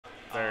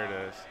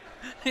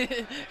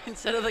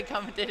Instead of the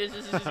commentators,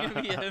 this is just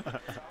gonna be him.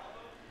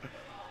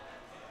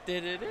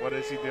 What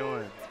is he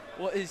doing?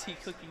 What is he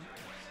cooking?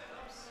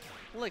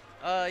 Look,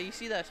 you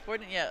see that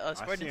Sporting? Yeah,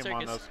 Sporting I see him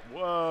on Circus. those.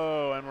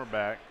 Whoa, and we're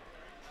back.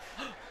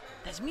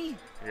 That's me.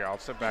 Here, I'll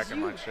sit back in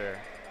my chair.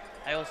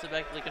 I will sit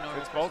back like a normal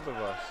It's person. both of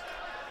us.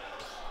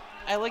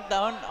 I looked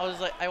down.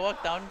 I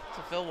walked down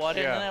to fill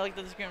water, Yeah. and then I looked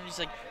at the screen. and just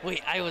like,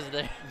 wait, I was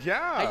there.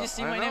 Yeah, I just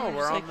see my name. know. And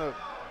We're just on like, the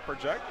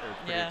projector. It's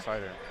pretty Yeah.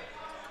 exciting.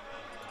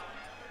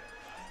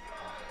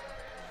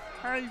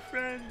 Hi,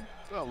 friend.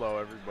 Hello,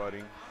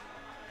 everybody.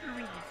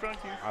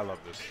 I love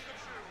this.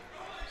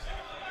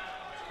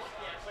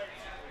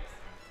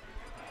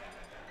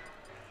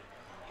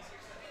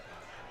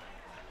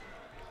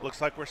 Looks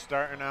like we're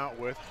starting out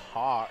with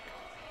Hawk,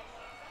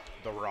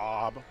 the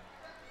Rob.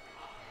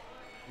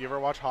 You ever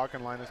watch Hawk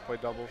and Linus play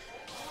doubles?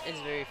 It's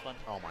very fun.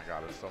 Oh my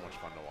god, it's so much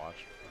fun to watch.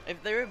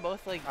 If they were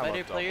both like I better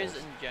love players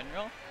doubles. in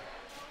general,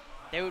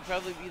 they would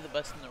probably be the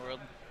best in the world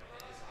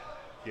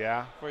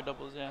Yeah, for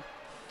doubles. Yeah.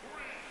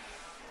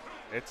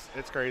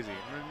 it's crazy.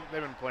 I mean,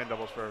 they've been playing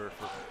doubles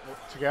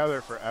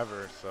together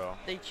forever, so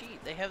They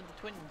cheat. They have the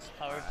twins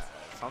power.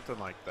 something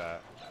like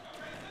that.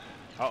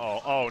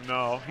 Uh-oh. Oh,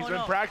 no. He's Oh, been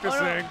no.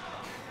 practicing.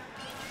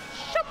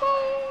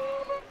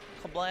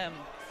 Kablam.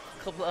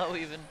 Kablow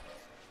even.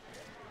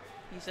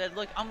 He said,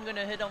 look, I'm going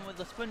to hit him with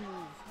a spin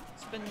move.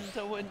 Spin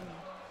to win.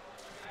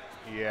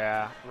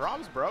 Yeah.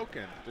 Rob's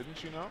broken.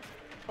 Didn't you know?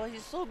 Oh,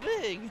 he's so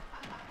big.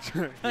 he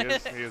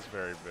is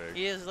very big.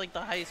 He is like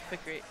the highest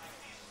pick rate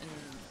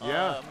in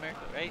Yeah. America,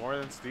 right? More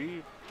than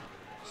Steve.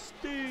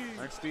 Steve.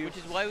 Thanks, Steve. Which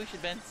is why we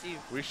should ban Steve.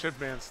 We should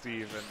ban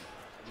Steve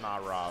and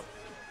not Rob.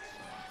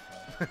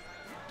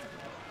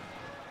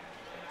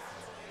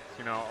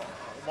 You know,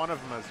 one of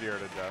them has 0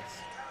 to deaths.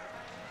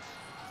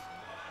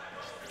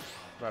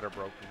 Better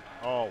broken.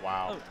 Oh,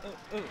 wow.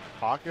 Oh.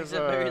 Hawk He is said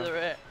bury the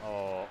rat.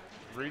 Oh,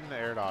 reading the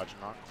air dodge,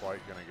 not quite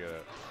gonna get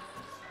it.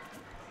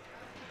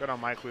 Good on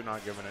Mike Lou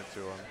not giving it to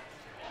him.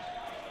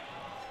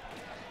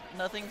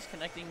 Nothing's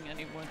connecting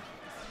anymore.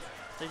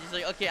 They're just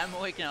like, okay, I'm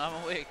awake now.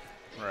 I'm awake.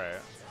 Right.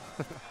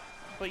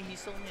 But he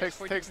still only has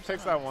 14%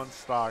 takes on. that one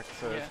stock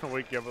to Yeah.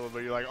 wake you up a little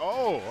bit. You're like,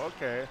 oh,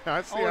 okay.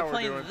 I see Oh, how we're we're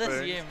playing doing this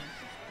things. game.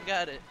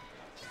 Got it.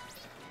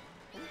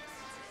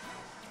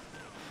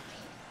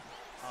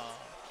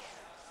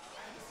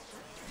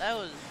 That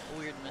was a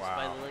weird miss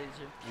by Wow. the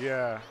laser.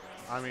 Yeah,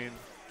 I mean,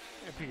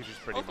 Pikachu's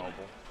pretty Ultimate.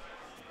 mobile.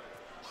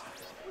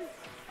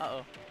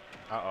 Uh-oh.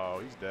 Uh-oh,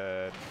 he's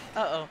dead.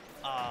 Uh-oh.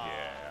 Aw.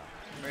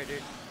 Yeah.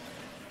 Murdered.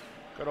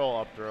 Good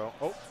old up throw.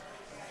 Oh,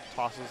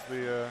 tosses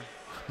the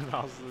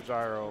tosses the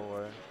gyro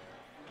away.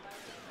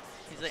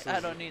 He's like, This I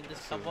is- don't need this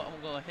this combo. is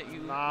I'm going to hit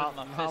you Not, with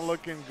my not fist.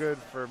 looking good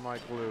for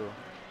Mike Lou.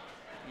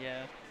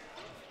 Yeah.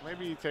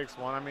 Maybe he takes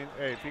one. I mean,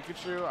 hey,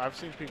 Pikachu, I've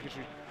seen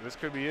Pikachu. This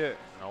could be it.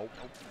 Nope.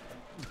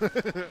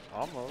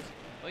 Almost.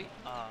 Wait.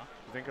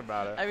 Think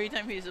about it. Every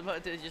time he's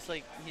about to just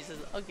like, he says,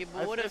 okay,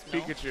 but I what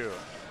think if no? Pikachu.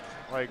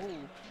 Like,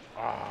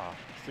 Ooh.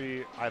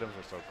 see, items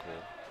are so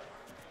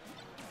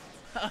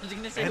cool. I was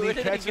going to say, And where he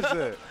did catches it go?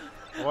 it.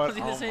 I What? was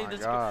going to Oh say, my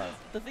this god.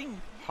 the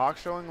thing. Hawk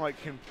showing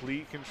like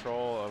complete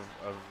control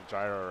of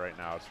gyro right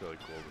now. It's really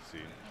cool to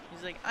see.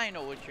 He's like, I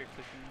know what you're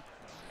cooking.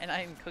 And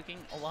I am cooking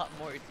a lot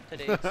more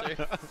today,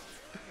 sir.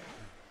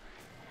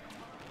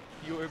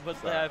 You are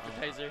but the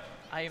appetizer.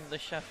 I am the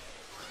chef.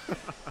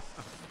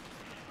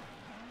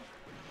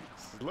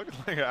 It's looking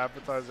like an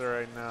appetizer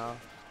right now.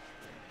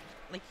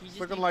 Like he It's just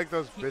looking needs- like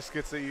those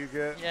biscuits that you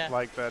get, Yeah.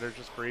 like that are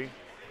just free,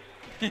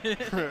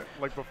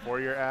 like before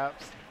your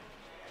apps.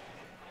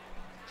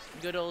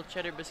 Good old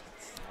cheddar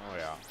biscuits. Oh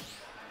yeah.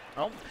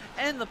 Oh,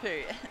 and the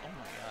parry.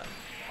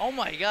 Oh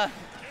my god.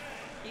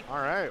 Oh my god. All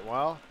right.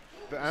 Well,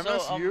 the So,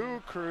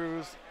 MSU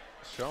crew's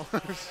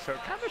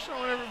kind of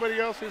showing everybody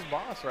else who's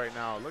boss right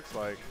now. It looks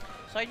like.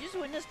 So I just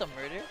witnessed a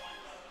murder.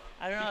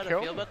 I don't know how to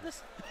killed feel him. about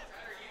this.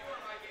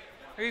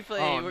 Replay.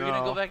 Oh, We're gonna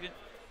no. go back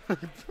to.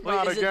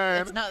 Not is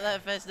again. It's not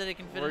that fast that it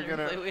can fit We're in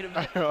gonna. replay. Wait a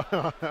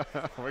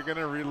minute. We're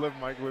gonna relive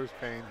Mike Lou's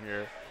pain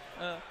here.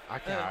 I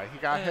can't. He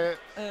uh, got hit.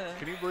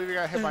 Can you believe he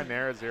got hit by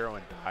Nara Zero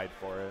and died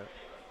for it?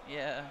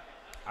 Yeah.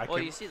 I Well,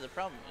 can. you see, the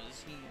problem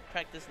is he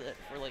practiced it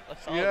for like a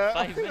solid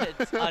 5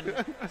 minutes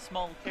on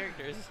small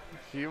characters.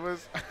 He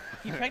was.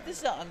 He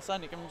practiced it on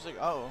Sonic. I'm just like,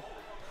 oh,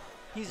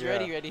 he's Yeah.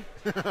 ready.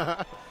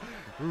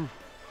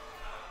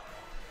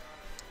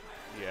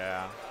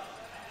 Yeah.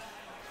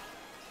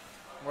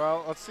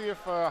 Well, let's see if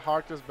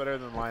Hawk does better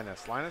than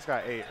Linus. Linus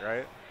got 8,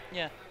 right?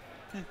 Yeah.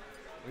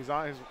 He's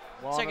on his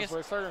Circus.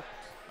 way. Circus.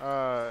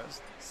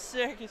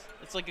 Circus.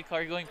 It's like a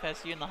car going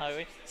past you in the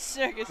highway.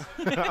 Circus.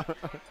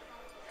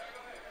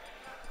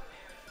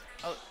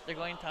 Oh, they're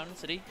going town and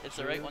city. It's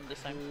the right one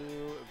this time.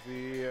 To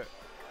the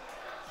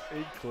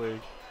Inkling.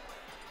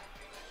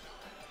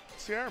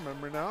 See, I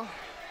remember now.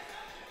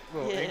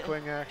 Little Yeah.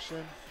 Inkling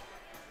action.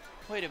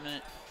 Wait a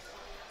minute.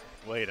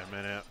 Wait a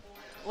minute.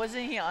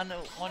 Wasn't he on the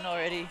one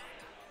already?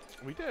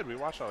 We did. We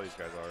watched all these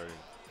guys already.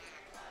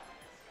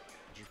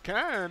 You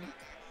can.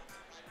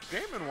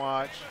 Game &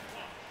 Watch.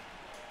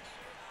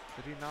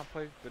 Did he not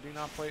play? Did he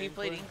not play? He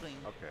played Inkling?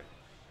 Inkling. Okay.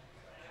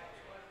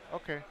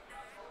 Okay.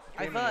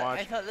 I Came and thought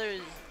watched. there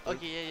was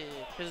okay,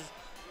 yeah. Because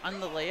on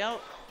the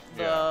layout,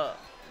 Yeah.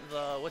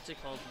 the what's it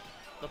called,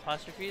 the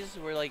apostrophes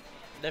were like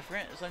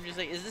different. So I'm just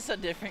like, is this a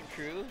different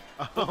crew?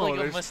 With Oh, like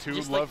a there's two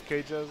just love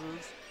Kjez's.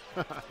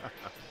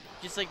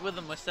 just like with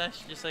a mustache,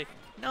 just like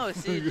no.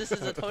 See, this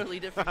is a totally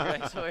different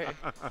crew. I swear.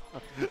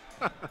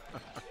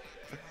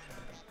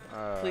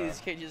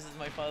 Please, Kjez is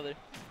my father.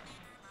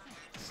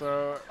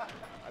 So,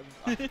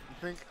 I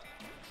think.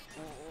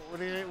 What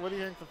do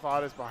you think the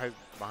thought is behind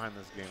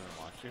this game and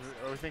watch?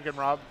 Are we thinking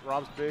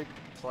Rob's big,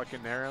 so I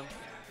can nair him?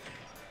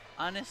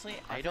 Honestly,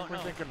 I think don't we're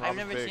know. thinking I've Rob's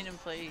never big. seen him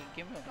play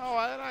Game Boy. Oh,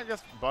 I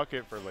guess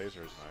bucket for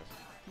laser is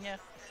nice. Yeah.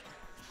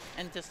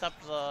 And to stop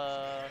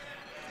the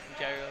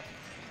gyro.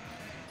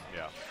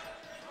 Yeah.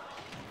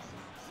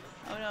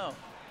 Oh no.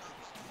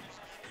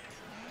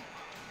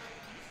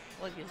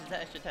 Look, his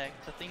dash attack,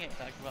 the thing I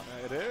talked about.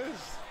 It is.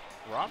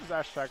 Rob's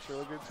dash attack's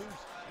really good too.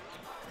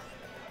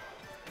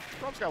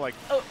 Rob's got like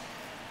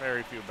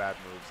very few bad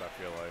moves, I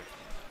feel like.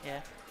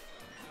 Yeah.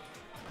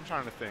 I'm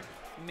trying to think.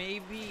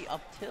 Maybe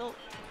up tilt?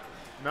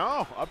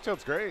 No, up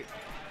tilt's great.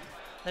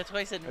 That's why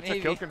I said That's maybe.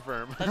 a kill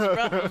confirm. That's the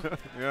problem.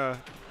 Yeah.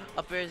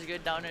 Up air is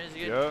good, down air is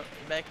good, Yep.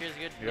 back air is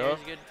good, air Yep.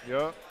 is good.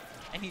 Yep.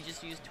 And he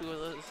just used 2 of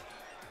those.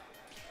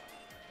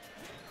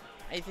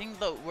 I think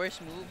the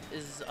worst move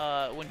is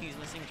when he's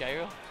missing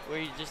gyro, where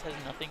he just has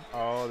nothing.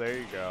 Oh, there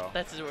you go.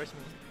 That's his worst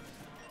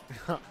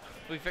move.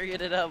 We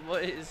figured it out,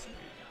 boys.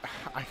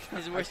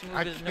 His worst move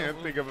is no I can't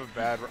move. think of a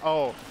bad.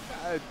 Oh,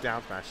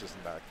 down smash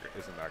isn't that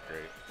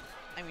great.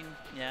 I mean,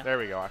 yeah. There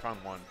we go. I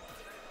found one.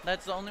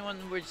 That's the only one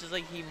where it's just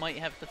like he might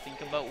have to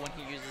think about when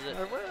he uses it.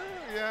 Well,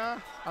 yeah.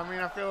 I mean,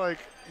 I feel like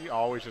you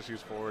always just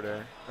use forward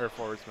air or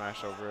forward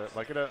smash over it.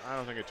 Like I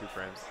don't think it 2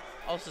 frames.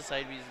 Also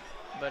side B's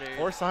better.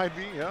 Or side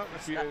B. Yep.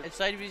 It's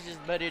side B's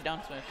just better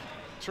down smash.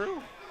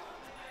 True.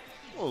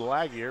 A little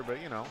laggier,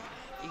 but you know.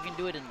 You can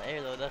do it in the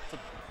air though.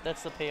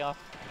 That's the payoff.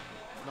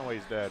 No way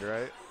he's dead,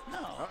 right? No.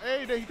 Oh,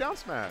 hey, he down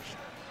smashed.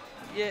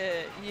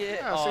 Yeah.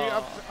 Yeah. See,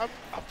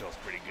 up tilt's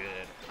pretty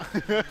good.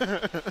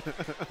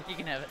 You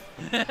can have it.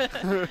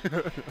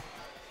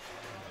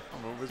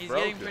 Move is He's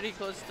broken. getting pretty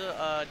close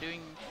to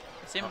doing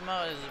the same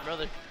amount as his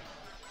brother.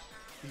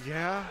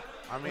 Yeah.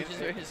 I mean, Which is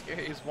very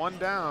scary. He's 1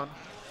 down.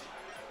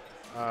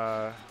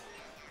 Let's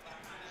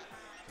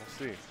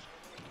see.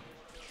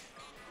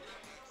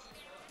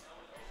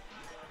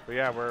 But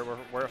yeah,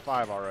 we're at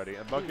 5 already.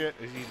 And bucket,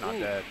 he's not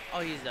dead. Oh,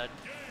 he's dead.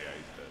 Yeah,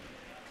 he's dead.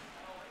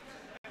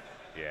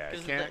 Yeah,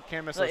 'Cause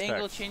can't miss the those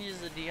angle techs. changes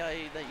the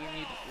DI that you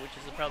need, which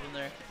is the problem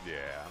there.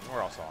 Yeah, and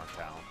we're also on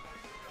town.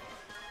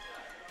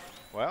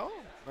 Well,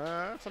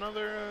 that's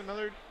another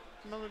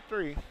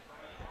 3.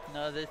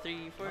 Another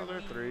 3 for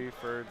Another me. 3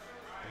 for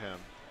him.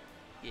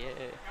 Yeah.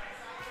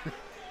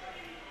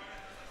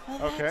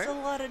 Well, Okay. that's a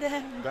lot of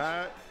damage.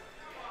 That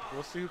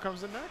we'll see who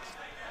comes in next.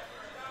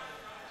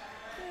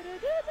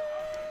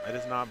 It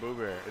is not Boo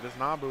Bear. It is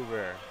not Boo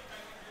Bear.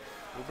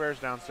 Boo Bear's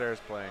downstairs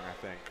playing, I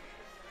think.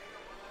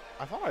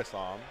 I thought I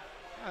saw him.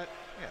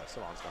 Yeah,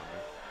 Savon's down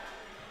there.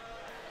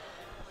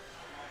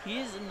 He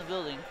is in the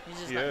building. He's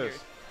just He not is.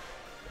 here.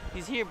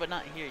 He's here, but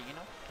not here, you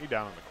know? He's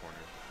down in the corner.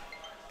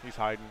 He's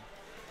hiding.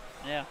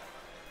 Yeah.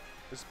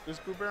 Is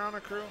Boo Bear on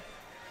a crew?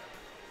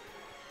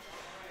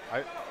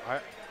 Is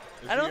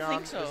I don't he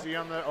think on, so. Is he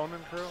on the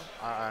Onan crew?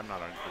 I'm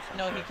not 100%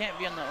 No, sure. he can't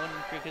be on the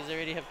Onan crew because they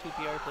already have 2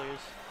 PR players.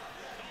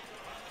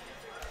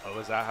 Oh,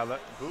 is that how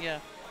that? Boop? Yeah.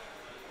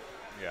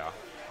 Yeah.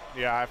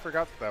 Yeah, I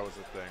forgot that was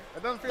a thing.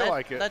 It doesn't feel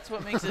like it. That's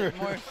what makes it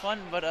more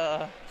fun, but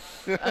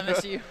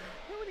MSU.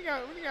 When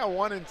you got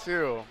 1 and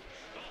 2,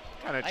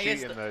 kind of I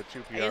guess cheating the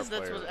 2 PR I guess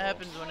that's players, what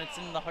happens when it's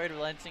in the heart of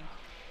Lansing.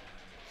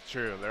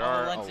 True, there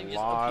All are Lansing a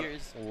just lot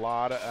appears.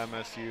 of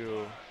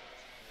MSU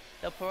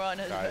The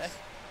Piranha is guys. back.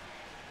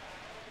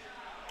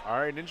 All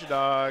right, Ninja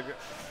Dog.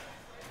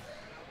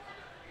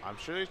 I'm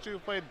sure these 2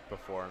 have played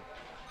before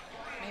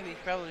Maybe,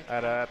 probably.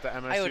 at the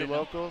MSU wouldn't know.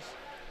 locals.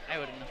 I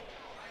wouldn't know.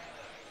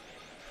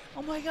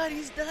 Oh my god,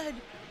 he's dead!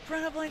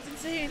 Piranha Blind's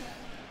insane!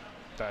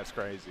 That's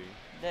crazy.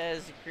 That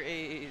is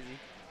crazy.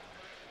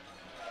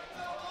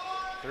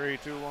 3,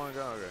 2, 1,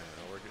 go. Okay,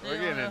 we're They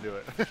getting don't into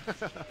it.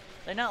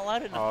 They're not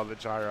loud enough. Oh, the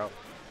gyro.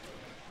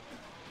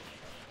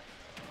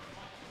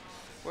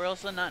 We're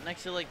also not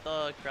next to like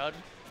the crowd,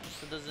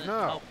 so it doesn't No,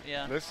 help.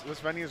 Yeah. this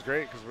venue is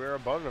great because we're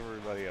above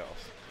everybody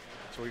else,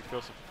 so we feel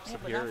Yeah,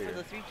 but superior. not for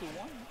the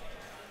 3-2-1.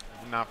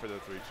 Not for the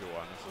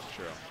 3-2-1. This is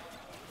true.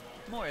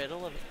 More at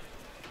 11.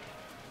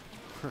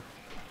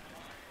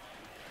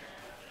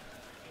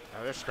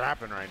 Now they're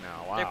scrapping right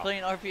now. Wow. They're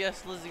playing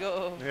RPS. Let's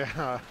go.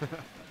 Yeah.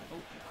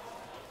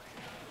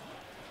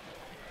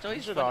 It's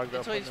always, Ninja funny, Dog,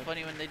 it's though, always putting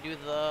funny when they do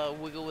the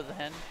wiggle with the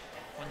hand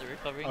when they're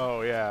recovering.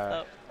 Oh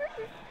yeah.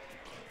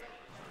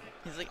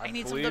 He's like, I I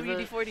need some believe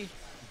it. WD-40.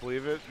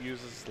 Believe it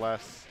uses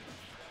less.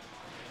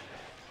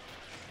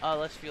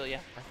 Let's feel,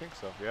 yeah. I think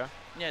so. Yeah.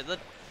 Yeah,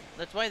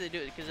 that's why they do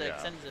it, because it Yeah.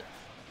 extends it.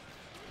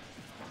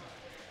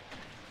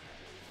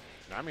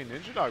 I mean,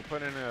 Ninja Dog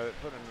put in a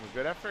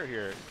good effort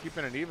here,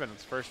 keeping it even.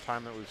 It's the first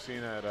time that we've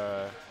seen it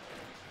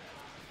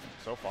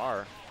so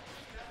far.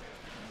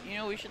 You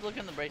know, we should look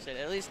on the bright side.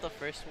 At least the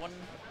first one,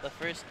 the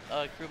first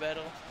crew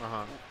battle,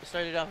 Uh-huh.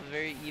 started off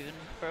very even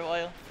for a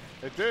while.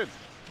 It did.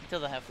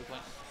 Until the halfway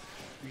point.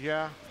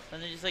 Yeah.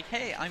 And they're just like,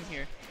 hey, I'm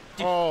here.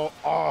 Oh,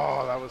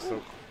 that was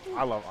so cool.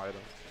 I love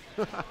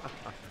items.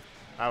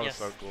 That was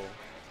so cool.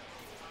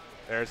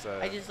 There's a...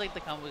 I just like the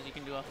combos you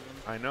can do off of them.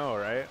 I know,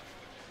 right?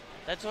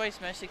 That's why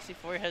Smash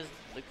 64 has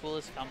the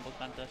coolest combo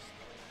contest.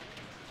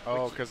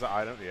 Oh, because the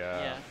item? Yeah.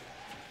 Yeah.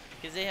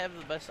 Because they have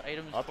the best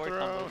items Up for throw?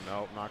 combos.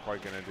 Nope, not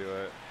quite going to do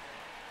it.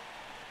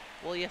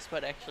 Well, yes,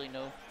 but actually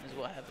no is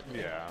what happened.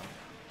 Yeah.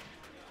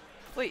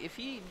 Wait, if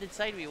he did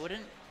side B,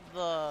 wouldn't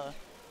the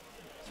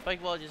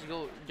spike ball just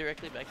go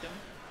directly back to him?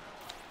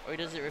 Or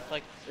does it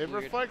reflect It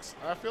weird? reflects...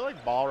 I feel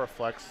like ball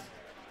reflects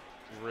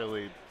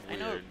really weird. I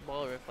know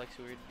ball reflects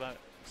weird, but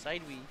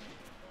side B...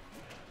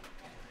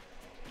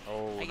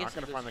 Oh, I not guess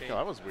going to it find the goes kill.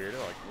 That was weird. It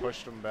like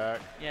pushed him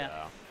back.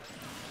 Yeah.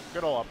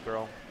 Good old up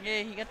throw.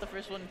 Yeah, he got the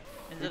first one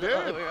He instead of the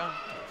other way around.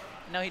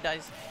 Now he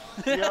dies.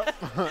 Yep.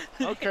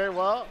 Okay,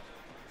 well,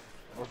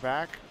 we're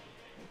back.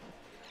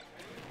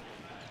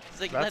 It's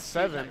like, That's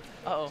 7.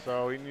 Uh-oh.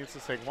 So he needs to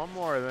take one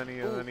more, and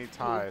then he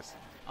ties.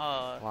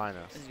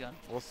 Linus. He's gone.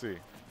 We'll see.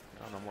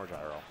 Oh, no more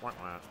gyro. Wah,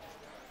 wah.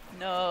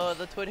 No,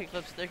 the Twitter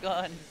clips, they're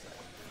gone.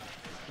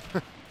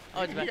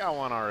 Oh, it's He back. got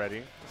one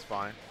already. It's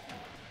fine.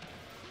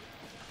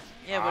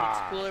 Yeah, but it's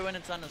cooler when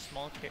it's on a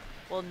small character.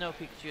 Well, no,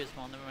 Pikachu is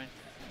small. Never mind.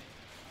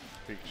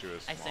 Pikachu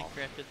is small. I stand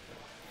corrected.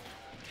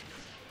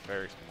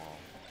 Very small.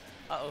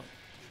 Uh-oh.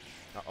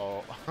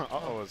 Uh-oh.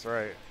 Uh-oh, that's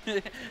right.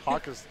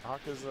 Hawk is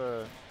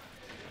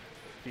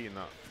heating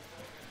up.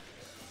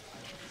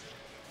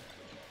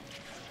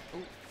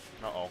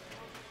 Ooh. Uh-oh.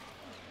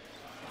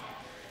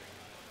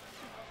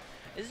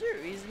 Is there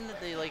a reason that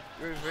they like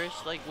reverse,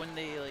 like when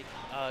they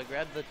like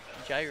grab the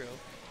gyro,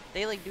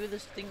 they like do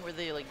this thing where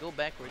they like go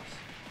backwards?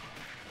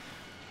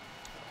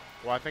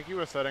 Well, I think he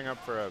was setting up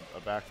for a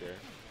back air,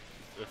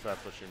 if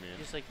that's what you mean.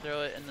 Just like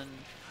throw it and then.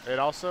 It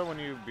also, when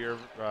you you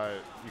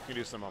can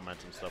do some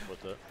momentum stuff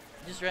with it.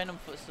 Just random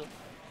footstool.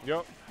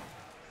 Yep.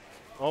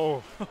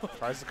 Oh,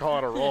 tries to call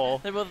it a roll.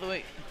 They're both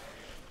away.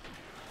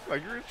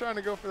 Like, you're trying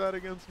to go for that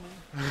against me?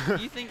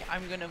 You think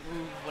I'm gonna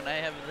move when I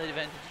have the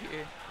advantage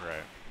here?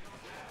 Right.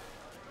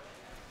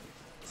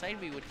 Side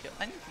B would kill.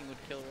 Anything would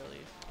kill,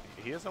 really.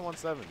 He is at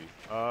 170.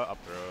 Up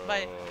throw.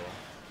 Bye.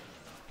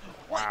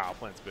 Wow,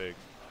 plant's big.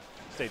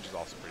 Stage is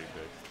also pretty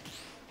big.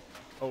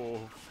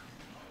 Oh.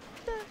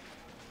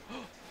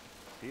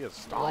 He is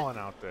stalling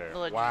out there.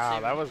 Wow,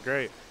 that was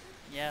great.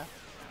 Yeah.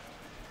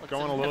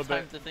 Going a little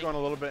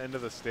bit into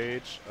the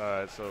stage,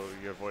 so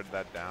you avoid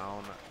that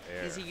down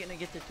air. Is he gonna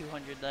get to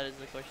 200? That is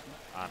the question.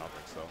 I don't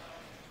think so.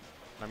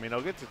 I mean,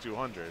 he'll get to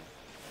 200.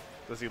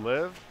 Does he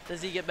live?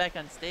 Does he get back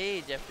on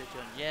stage after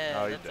 200? Yeah,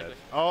 Oh, that's he's the dead.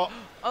 question. Oh.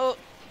 Oh.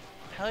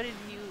 How did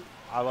you?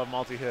 I love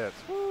multi-hits.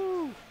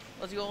 Woo.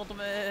 Let's go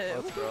ultimate.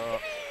 Let's go.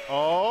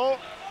 Oh.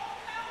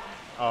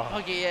 Oh.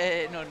 Okay,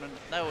 yeah, no.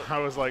 That was, I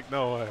was like,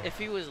 no way. if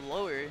he was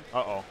lower,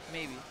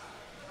 maybe.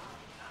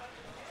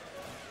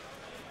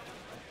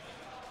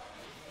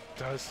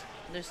 Does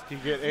There's he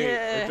get 8?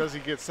 Yeah. Or does he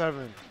get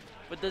 7?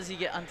 But does he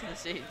get onto the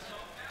stage?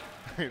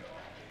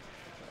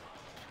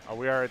 Oh,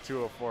 we are at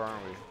 204,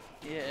 aren't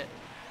we? Yeah.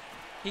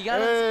 He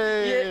got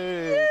Hey,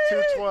 it. Yeah.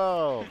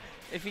 212.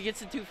 If he gets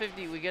to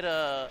 250, we get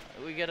a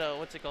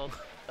what's it called?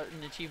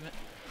 An achievement.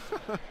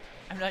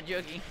 I'm not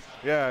joking.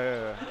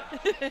 Yeah.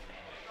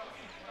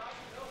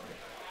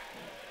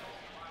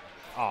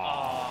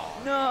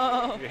 Aw.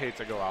 No. You hate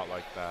to go out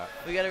like that.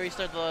 We gotta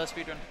restart the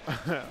speedrun.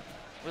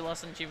 We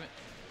lost an achievement.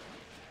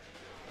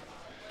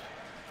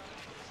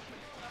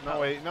 No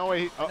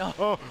way.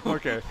 Oh,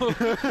 okay.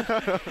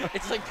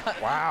 It's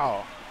like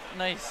wow.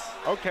 Nice.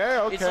 Okay.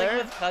 It's like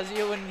with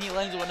Kazuya when he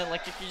lands one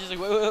electric, he's just like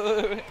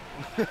wait.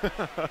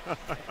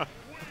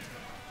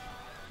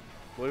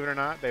 Believe it or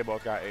not, they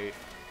both got 8.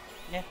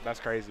 Yeah. That's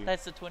crazy.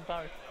 That's the twin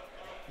power.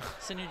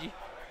 Synergy.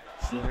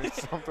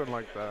 Something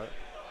like that.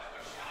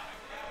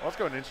 Let's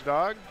go, Ninja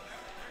Dog.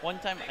 One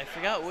time, I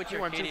forgot which He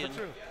went 2 Arcadian, for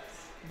 2.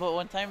 but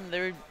one time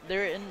they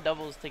were in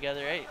doubles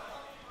together, right?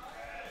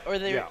 Or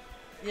they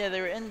yeah,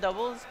 they were in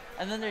doubles,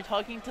 and then they're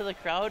talking to the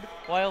crowd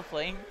while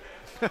playing,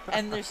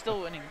 and they're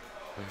still winning.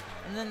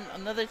 And then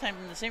another time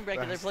in the same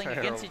bracket, they're playing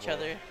against each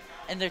other,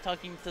 and they're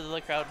talking to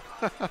the crowd,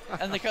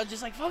 and the crowd's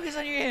just like, focus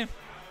on your game.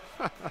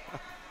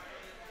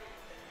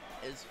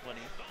 It's funny.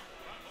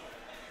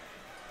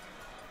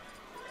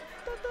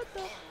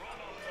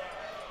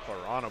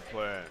 Piranha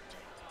Plant.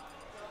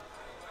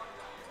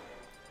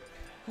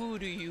 Who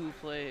do you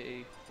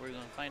play? We're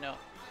gonna find out.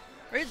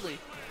 Ridley.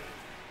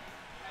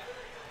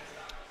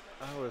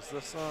 Oh, is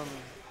this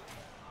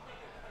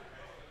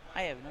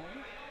I have no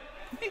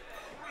idea.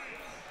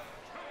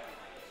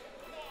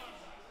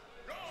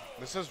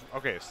 This is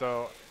okay.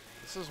 So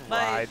this is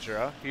Bye.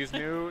 Rydra. He's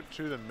new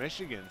to the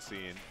Michigan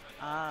scene,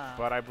 Ah.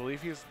 but I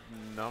believe he was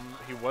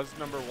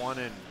number 1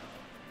 in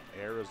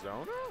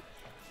Arizona.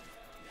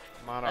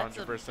 I'm not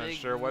 100%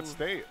 sure what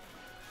state.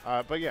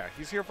 But yeah,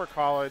 he's here for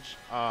college,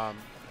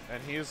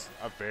 and he's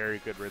a very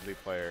good Ridley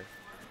player.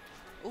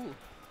 Ooh.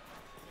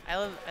 I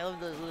love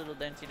the little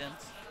dancey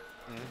dance.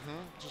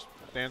 Just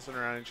dancing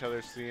around each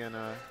other, seeing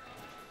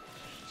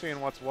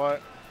what's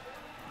what.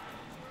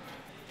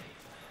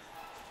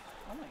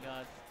 Oh my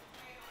god.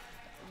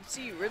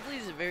 See,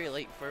 Ridley's very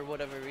late for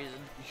whatever reason.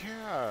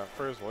 Yeah,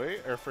 for his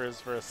weight or for his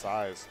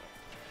size.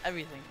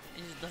 Everything.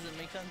 It just doesn't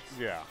make sense.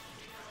 Yeah.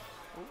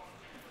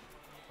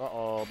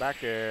 Uh-oh,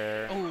 back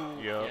air. Oh,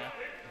 yep. yeah.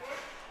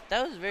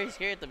 That was very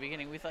scary at the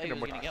beginning. We thought he was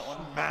going to get one.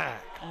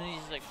 Smack. And then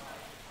he's like,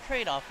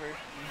 trade offer,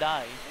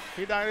 die.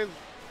 He died.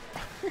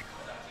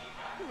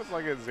 He was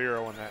like at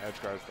 0 when that edge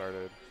guard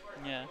started.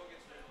 Yeah.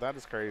 That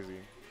is crazy.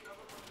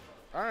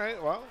 All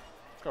right, well,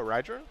 let's go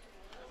Rydra.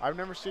 I've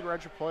never seen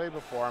Rydra play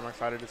before. I'm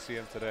excited to see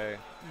him today.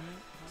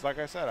 It's like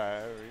I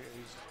said,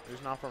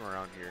 he's not from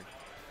around here.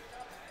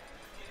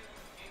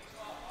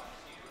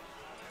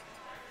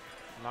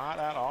 Not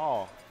at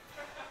all.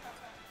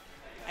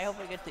 I hope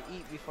I get to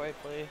eat before I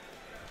play.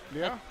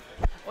 Yeah.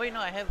 Oh wait, no,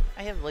 I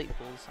have late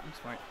pulls. I'm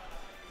smart.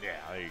 Yeah,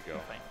 there you go. I'm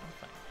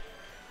fine.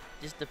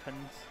 Just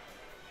depends.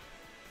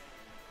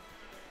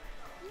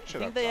 I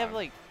think they have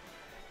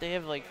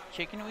like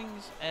chicken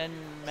wings and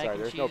mac and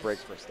cheese. There's no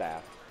breaks for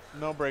staff.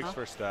 No breaks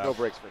for staff. No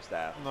breaks for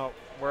staff. No,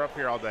 we're up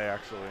here all day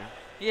actually.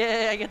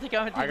 Yeah, I get to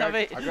comment on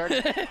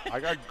that. I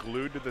got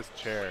glued to this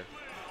chair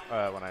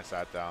when I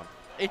sat down.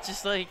 It's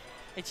just a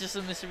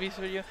Mr. Beast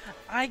video.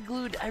 I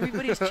glued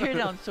everybody's chair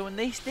down, so when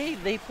they stay,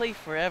 they play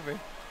forever.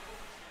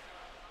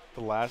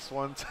 The last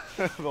one,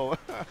 the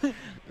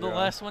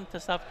last one to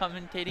stop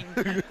commentating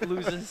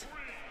loses.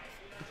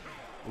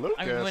 Lucas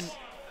I mean,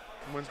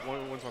 wins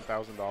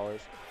 $1,000.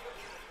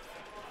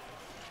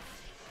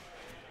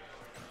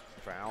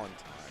 Valentine.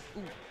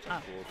 Ooh,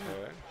 That's cool,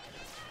 okay.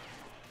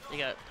 They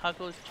got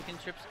tacos, chicken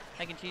strips,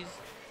 mac and cheese,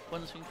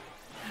 boneless wings.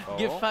 Oh.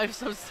 Give 5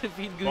 subs to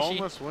feed Gooshi.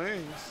 Boneless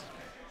wings.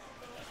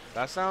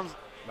 That sounds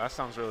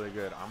really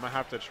good. I'm gonna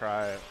have to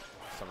try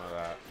some of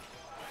that.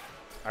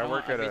 I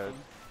work at a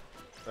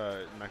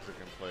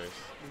Mexican place,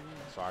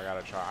 so I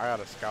gotta try. I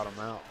gotta scout them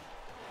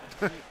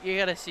out. You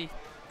gotta see.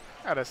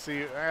 I gotta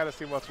see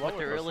what's what with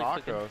they're those really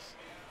tacos. cooking.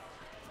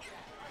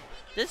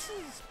 This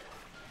is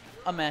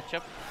a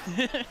matchup.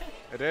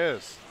 It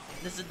is.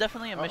 This is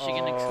definitely a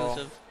Michigan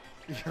exclusive.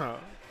 Yeah.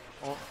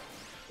 Oh.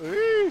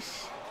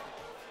 Eesh.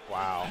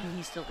 Wow. And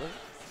he's still good.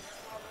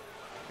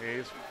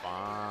 He's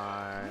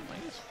fine.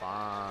 He's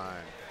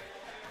fine.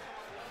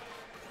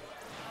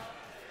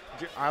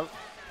 I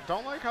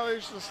don't like how they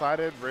just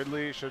decided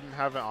Ridley shouldn't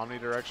have an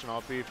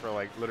omnidirectional ulti for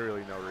like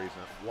literally no reason.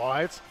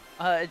 What?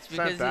 It's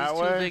because he's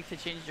too way? big to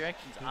change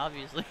directions,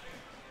 obviously.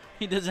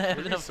 He doesn't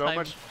have enough so time.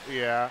 much.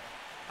 Yeah.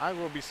 I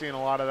will be seeing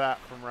a lot of that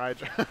from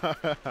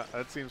Rydra.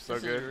 That seems so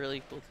good. This is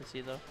really cool to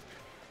see, though.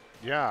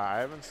 Yeah, I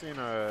haven't seen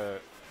a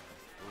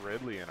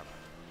Ridley in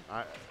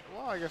a.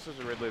 Well, I guess there's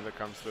a Ridley that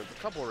comes to a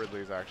couple of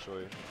Ridleys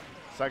actually,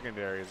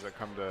 secondaries that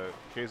come to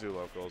Kjez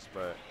locals,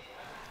 but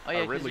Oh, yeah,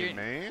 a Ridley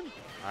main,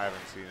 I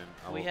haven't seen in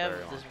a we very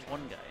have long this time.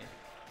 one guy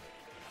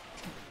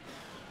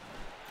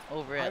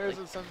over Why at is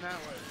like, it sent that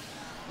way?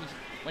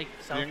 like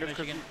South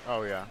Michigan,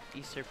 Oh yeah.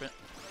 East Serpent.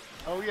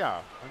 Oh yeah.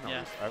 I know.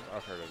 Yeah.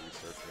 I've heard of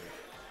East Serpent.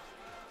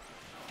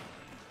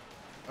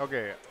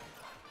 Okay,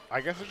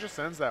 I guess it just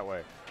sends that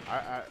way.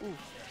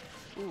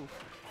 Ooh.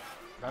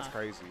 That's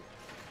crazy.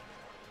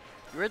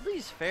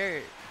 Ridley's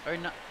fair, or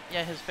not?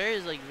 Yeah, his fair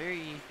is like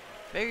very,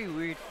 very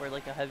weird for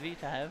like a heavy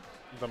to have.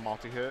 The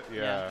multi-hit,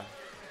 yeah. Yeah.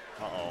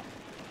 Uh-oh.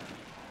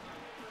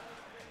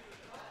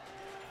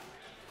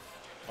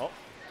 Oh.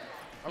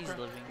 He's Okay.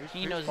 living. He's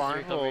He knows his fine.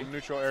 recovery. Little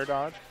neutral air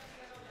dodge.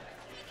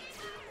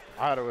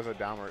 I thought it was a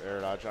downward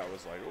air dodge. I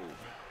was like,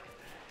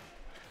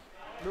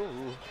 ooh.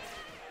 Ooh.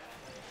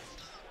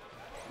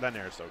 That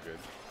nair is so good.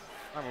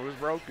 That move was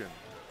broken.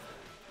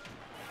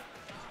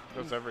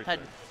 Does everything.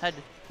 Head.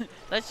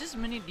 That's just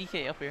mini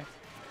DK up here.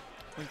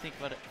 When you think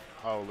about it.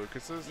 Oh,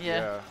 Lucas's?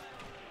 Yeah.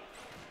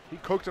 He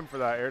cooked him for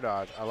that air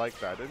dodge. I like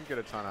that. Didn't get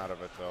a ton out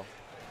of it, though.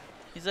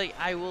 He's like,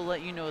 I will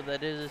let you know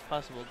that it is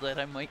possible that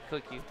I might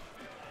cook you.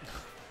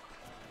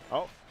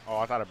 Oh,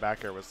 I thought a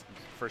back air was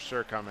for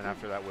sure coming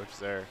after that whiffs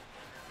there.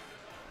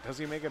 Does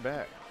he make it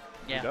back?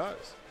 Yeah. He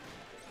does.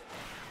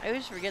 I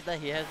always forget that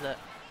he has that.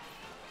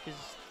 His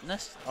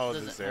Nest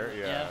doesn't this air? have it.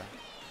 Yeah.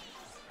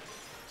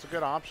 It's a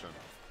good option.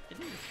 It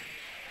is.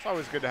 It's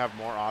always good to have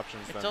more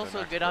options than It's the also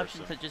a next good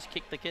option person. to just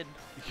kick the kid.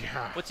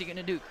 Yeah. What's he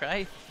gonna do?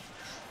 Cry?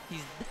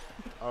 He's.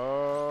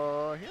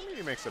 Oh,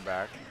 he makes it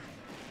back.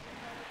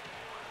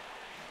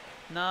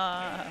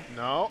 Nah.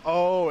 No.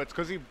 Oh, it's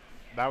because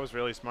that was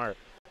really smart.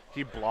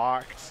 He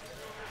blocked.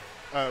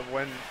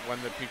 When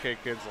the PK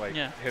kids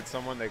hit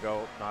someone, they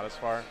go not as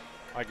far.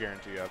 I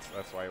guarantee you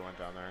that's why he went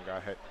down there and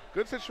got hit.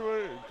 Good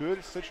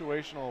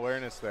situational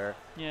awareness there.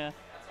 Yeah.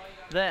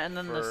 That and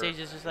then the For stage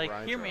is just like,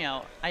 hear me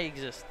out. I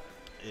exist.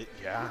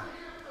 Yeah.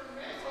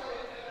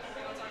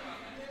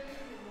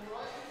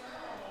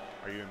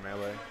 Are you in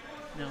melee?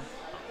 No.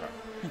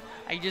 Okay.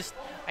 I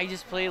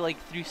just play like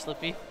through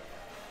Slippy.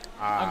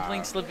 I'm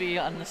playing Slippy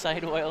on the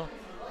side while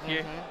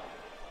here.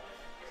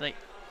 It's like,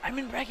 I'm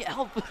in bracket,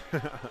 help!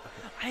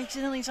 I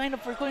accidentally signed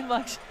up for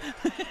Coinbox.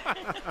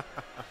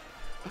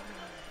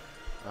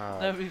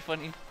 That would be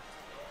funny.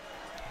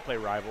 Play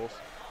Rivals.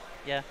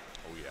 Yeah.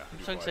 Oh yeah.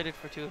 I'm so excited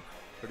for 2.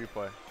 Who do you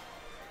play?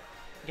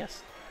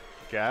 Guess.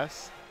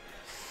 Guess?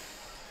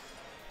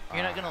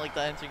 You're not gonna like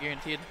the answer,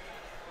 guaranteed.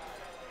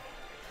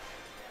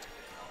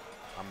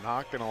 I'm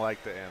not gonna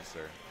like the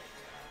answer.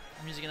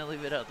 I'm just gonna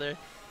leave it out there.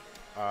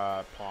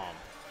 Palm.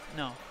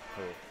 No.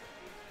 Who?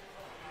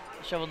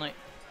 Shovel Knight.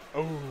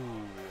 Oh.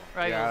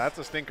 Rivals. Yeah, that's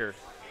a stinker.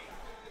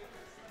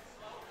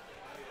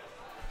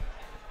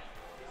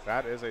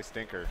 That is a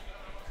stinker.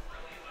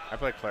 I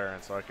play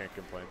Clarence, so I can't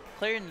complain.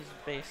 Claren's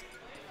based.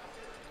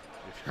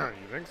 You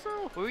think so?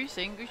 What were you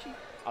saying, Gooshi?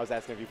 I was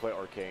asking if you play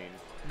Arcane.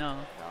 No.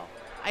 No.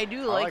 I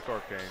do I like like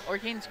Arcane.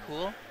 Arcane's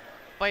cool,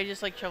 but I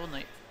just like Shovel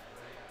Knight.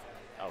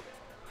 Oh,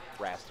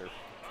 Raster.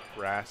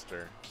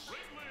 Raster.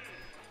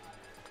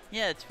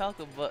 Yeah, it's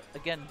Falco, but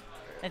again,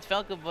 it's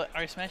Falco, but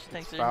our smash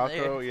attacks are Falco, in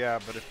the air. yeah,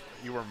 but if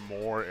you were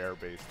more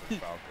air-based than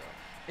Falco.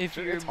 If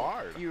it's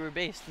hard. You were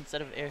based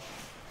instead of air.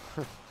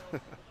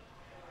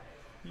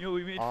 Yo,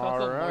 we made All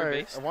Falco more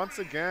right. based. Once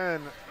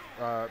again,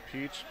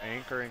 Peach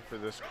anchoring for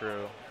this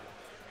crew.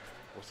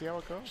 We'll see how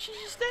it goes. She's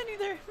just standing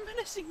there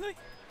menacingly.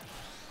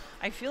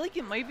 I feel like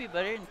it might be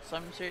better in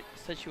some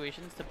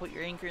situations to put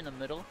your anchor in the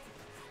middle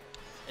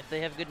if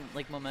they have good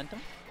like momentum.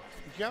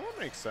 Yeah, that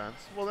makes sense.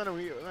 Well, then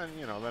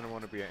then it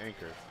wouldn't be an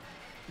anchor.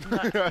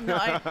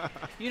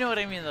 You know what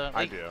I mean though. Like,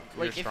 I do.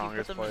 Like if you put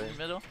strongest them player. in the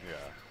middle,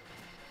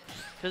 Yeah.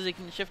 because they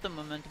can shift the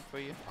momentum for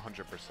you.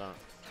 100%.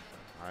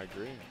 I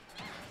agree.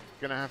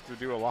 Gonna have to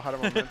do a lot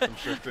of momentum I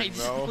shifting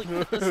just though. looked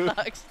at the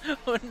stocks.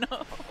 Oh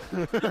no.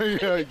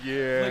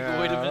 yeah. Like,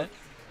 wait a minute.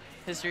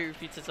 History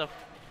repeats itself.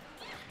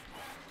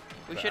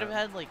 We should have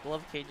had like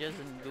Love Kjez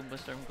and Goomba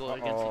Storm go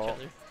against each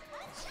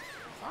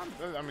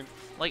other. I mean.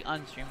 Like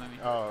on stream, I mean.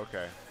 Oh,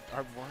 okay.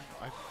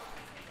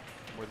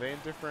 Were they in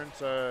different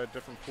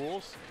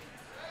pools?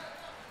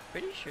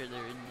 Pretty sure they're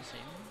in the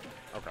same.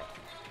 Okay.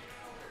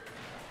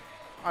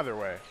 Either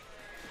way.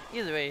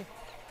 Either way.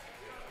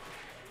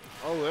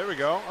 Oh, there we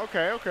go.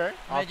 Okay.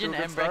 Imagine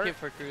M bracket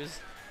for Cruz.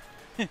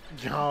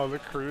 Oh, the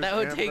Cruz. That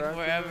would M take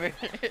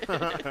bracket.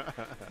 forever.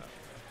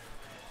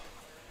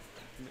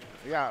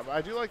 Yeah,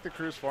 I do like the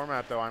Cruz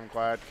format, though. I'm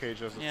glad Kjez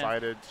has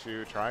decided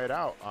to try it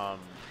out.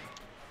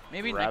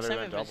 Maybe next time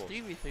than if it's doubles.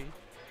 3v3.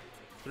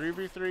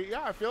 3v3.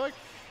 Yeah, I feel like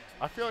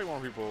more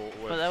people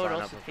would. But that would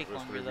sign also up if take it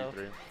was longer, 3v3. though.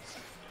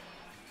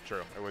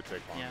 True, it would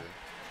take longer. Yeah.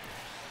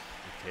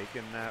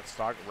 Taking that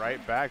stock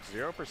right back,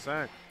 0%.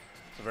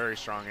 It's a very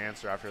strong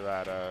answer after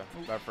that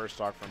that first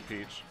stock from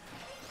Peach.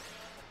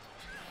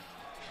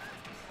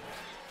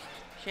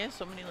 She has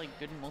so many like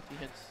good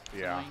multi-hits.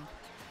 It's Yeah. annoying.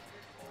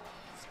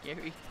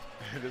 Scary.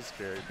 It is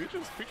scary. Peach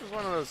is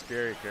one of those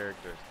scary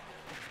characters.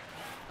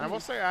 I will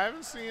say I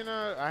haven't seen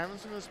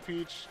this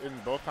Peach in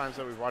both times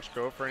that we've watched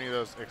go for any of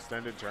those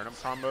extended turnip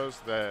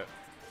combos that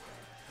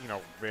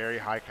very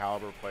high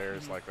caliber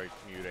players like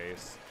Mute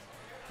Ace,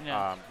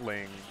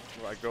 Ling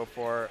go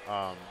for.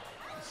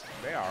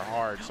 They are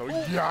hard. So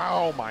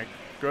oh my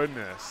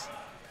goodness.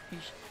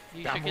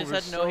 He That shook his move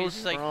head is no. so He's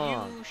just like,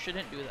 strong. you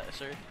shouldn't do that,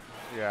 sir.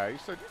 Yeah, you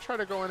said you try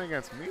to go in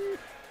against me.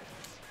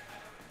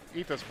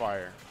 Eat this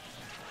fire.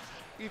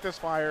 Eat this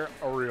fire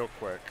real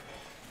quick.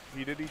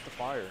 He did eat the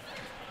fire.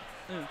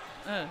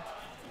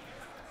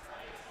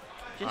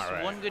 Just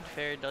right. one good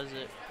fair does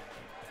it.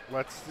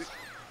 Let's see.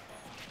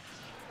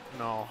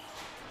 No.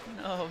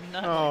 No,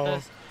 not No. like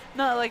this.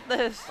 Not like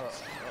this.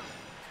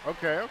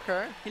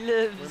 Okay. He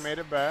lives. We made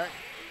it back.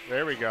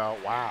 There we go.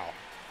 Wow.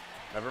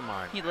 Never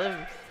mind. He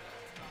lives.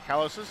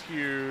 Kalos is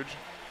huge.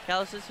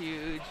 Kalos is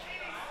huge.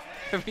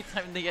 Every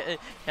time they get it,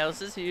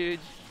 Kalos is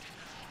huge.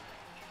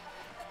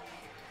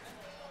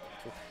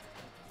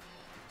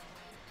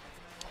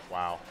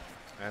 Wow.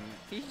 And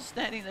He's just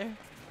standing there.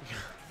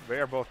 they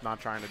are both not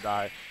trying to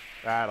die.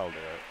 That'll do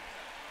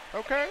it.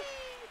 Okay.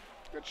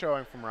 Good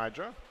showing from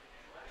Raija.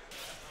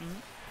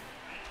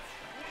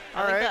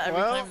 I like that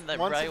every well, time that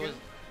once Bray again- was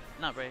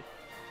not Bray.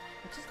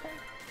 What's his name?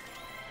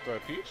 The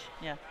Peach?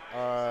 Yeah.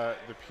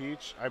 The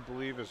Peach, I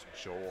believe, is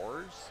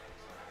Jors.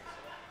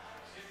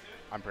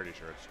 I'm pretty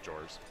sure it's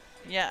Jors.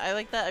 Yeah, I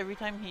like that every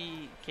time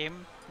he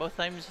came. Both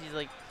times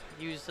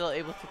he was still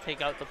able to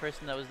take out the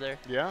person that was there.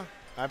 Yeah,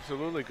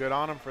 absolutely. Good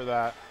on him for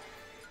that.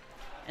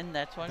 And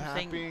that's why I'm That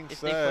saying being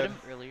if they put said, him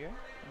earlier, it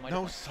might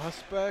No have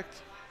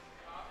suspect.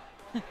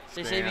 won.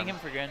 They're saving Spam. him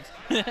for grands.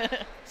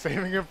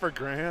 Saving him for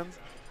grands.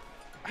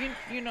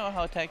 you know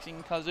how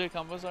taxing Kazuya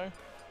combos are?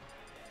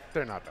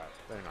 They're not that.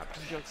 They're not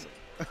I'm that. joking.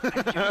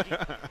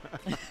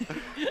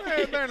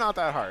 They're not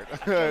that hard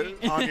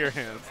on your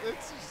hands.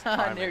 It's just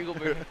timing. There you go,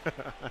 bird.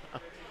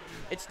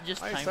 It's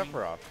just Nice timing.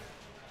 Sephiroth.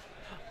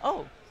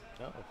 Oh,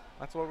 No,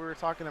 that's what we were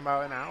talking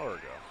about an hour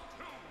ago.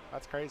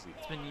 That's crazy.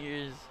 it's been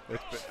years.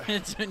 It's been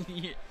It's been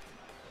years.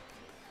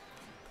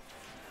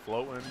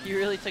 floating. You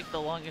really took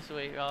the longest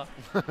way off.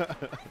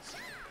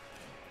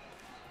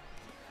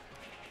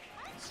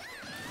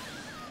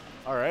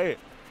 All right.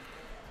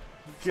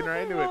 Getting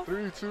right into it.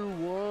 3, 2,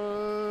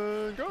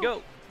 1, go.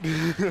 Go.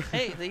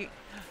 Hey,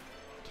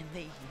 can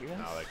they hear us?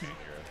 No, they can't hear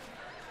us.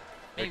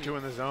 They're Maybe. two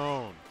in the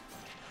zone.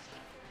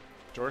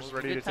 George is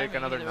ready to take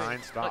another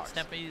 9 stocks.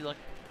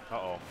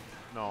 Uh-oh.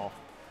 No.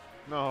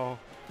 No.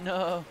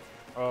 No.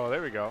 Oh,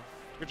 there we go.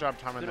 Good job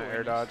timing the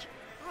air dodge.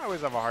 I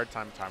always have a hard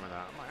time timing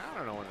that. I'm like, I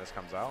don't know when this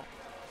comes out.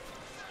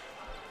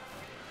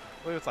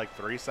 I believe it's like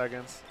 3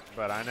 seconds,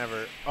 but I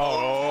never.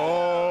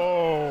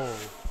 Oh!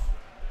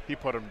 He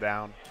put him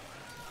down.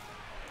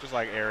 Just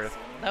like Aerith.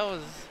 That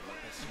was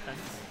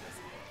intense.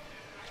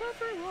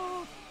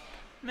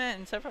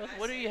 Man, Sephiroth,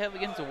 what do you have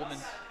against a woman?